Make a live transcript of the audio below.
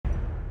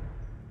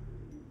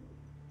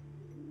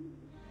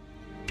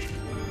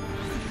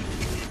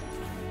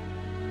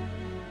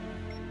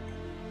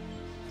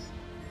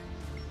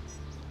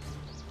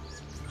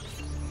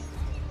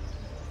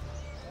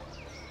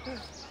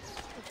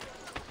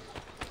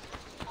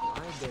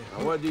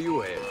Now what do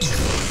you have?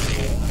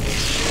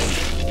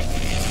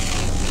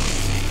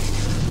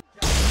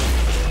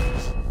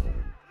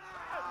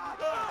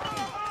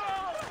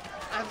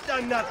 I've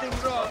done nothing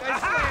wrong, I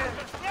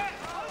swear.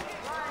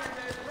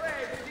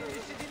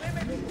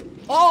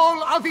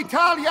 All of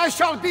Italia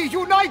shall be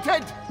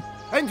united,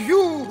 and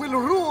you will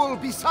rule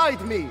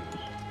beside me.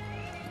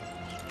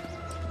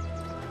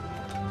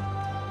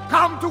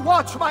 Come to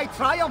watch my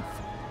triumph.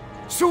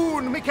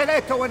 Soon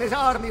Micheletto and his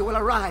army will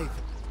arrive,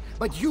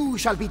 but you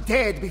shall be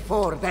dead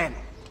before then.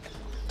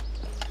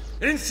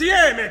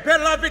 Insieme per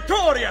la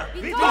vittoria!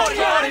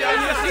 Vittoria agli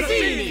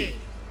assassini!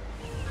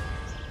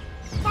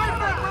 My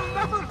men will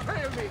never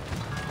fail me.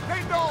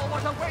 They know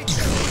what awaits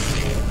them.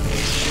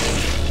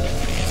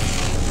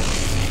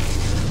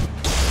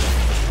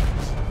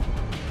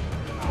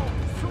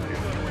 Soon you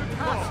will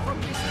pass from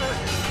this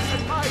earth,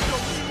 and my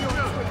dominions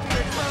will be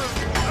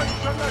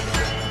returned unto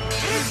the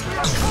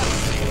Israel.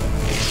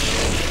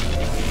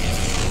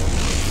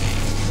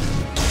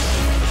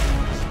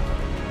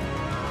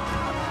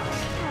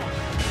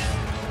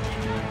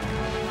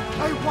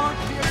 I want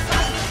the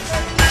assassin.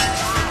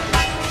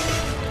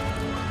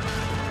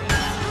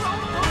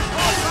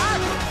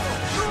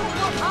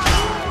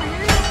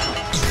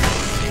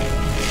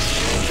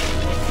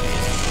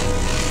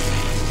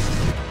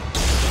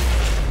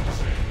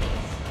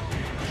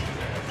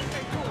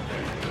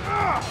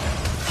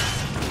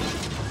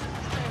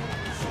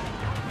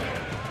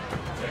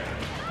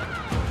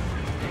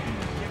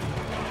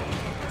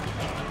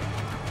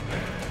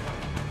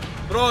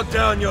 Throw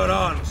down your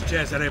arms,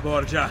 Cesare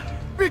Borgia.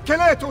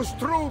 Micheletto's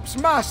troops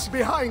mass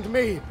behind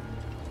me.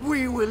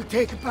 We will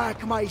take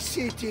back my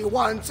city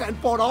once and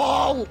for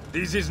all.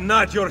 This is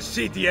not your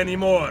city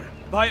anymore.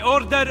 By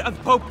order of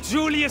Pope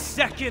Julius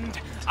II,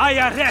 I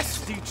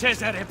arrest you,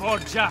 Cesare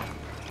Borgia,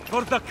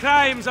 for the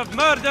crimes of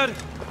murder,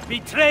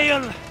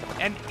 betrayal,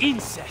 and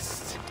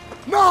incest.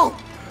 No!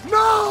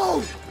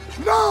 No!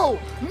 No!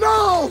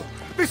 No!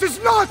 This is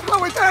not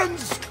how it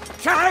ends!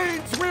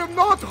 Chains will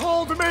not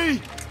hold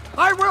me!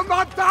 I will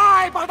not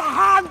die by the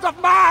hand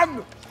of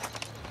man!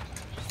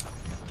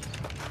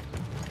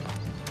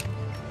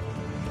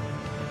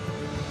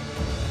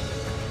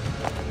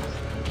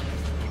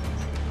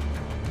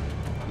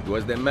 It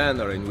was the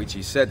manner in which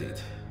he said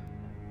it.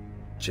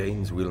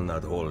 Chains will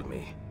not hold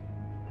me.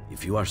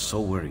 If you are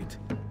so worried,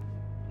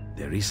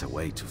 there is a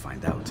way to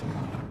find out.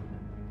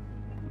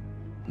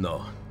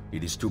 No,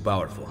 it is too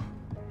powerful.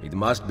 It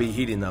must be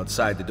hidden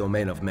outside the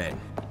domain of men.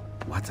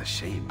 What a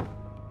shame.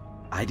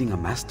 Hiding a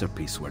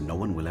masterpiece where no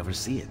one will ever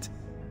see it.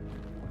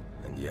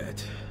 And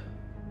yet,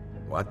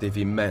 what if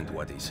he meant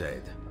what he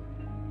said?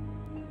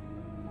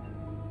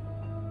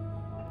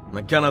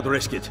 I cannot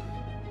risk it.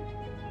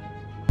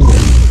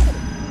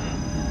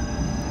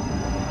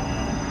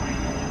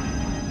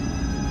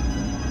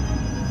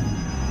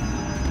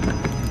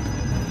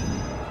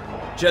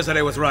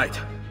 Cesare was right.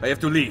 I have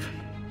to leave.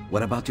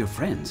 What about your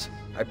friends?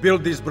 I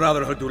built this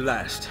Brotherhood to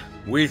last,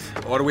 with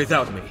or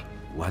without me.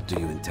 What do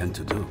you intend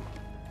to do?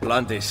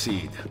 Plant a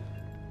seed.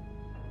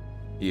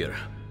 Here,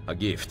 a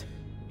gift.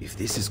 If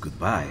this is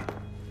goodbye,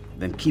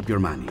 then keep your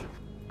money.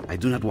 I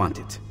do not want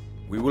it.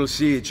 We will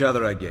see each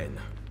other again.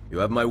 You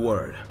have my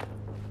word.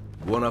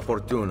 Buona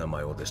fortuna,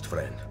 my oldest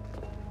friend.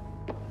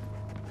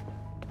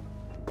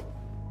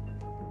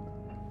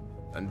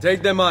 And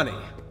take the money.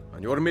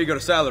 On your meager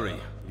salary,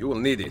 you will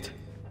need it.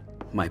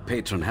 My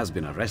patron has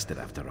been arrested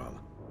after all.